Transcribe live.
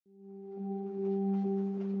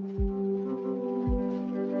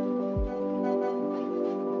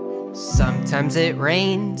Sometimes it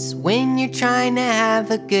rains when you're trying to have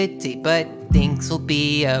a good day, but things will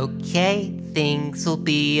be okay, things will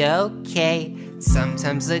be okay.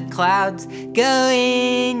 Sometimes the clouds go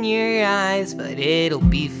in your eyes, but it'll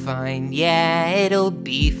be fine, yeah, it'll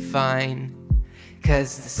be fine.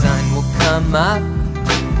 'Cause the sun will come up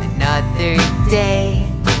another day,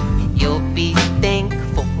 and you'll be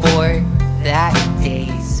thankful for that day.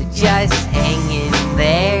 So just hang in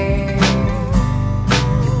there,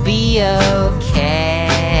 you'll be okay,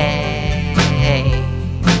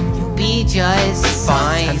 you'll be just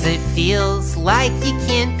fine. Sometimes it feels like you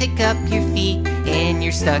can't pick up your feet, and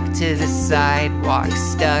you're stuck to the sidewalk,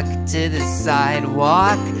 stuck to the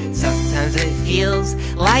sidewalk. Sometimes it feels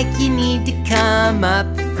like you need to come up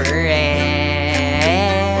for air.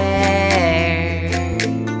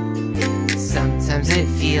 Sometimes it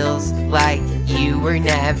feels like you were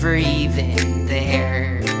never even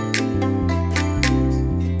there.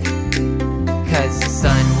 'Cause the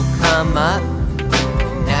sun will come up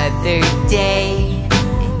another day,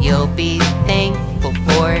 and you'll be thankful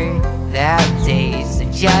for that day. So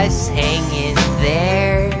just hang in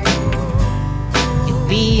there, you'll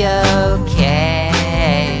be okay,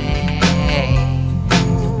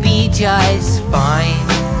 you'll be just fine,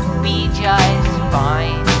 be just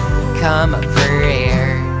fine. Come up for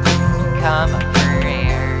air, come up for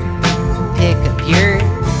air. Pick up your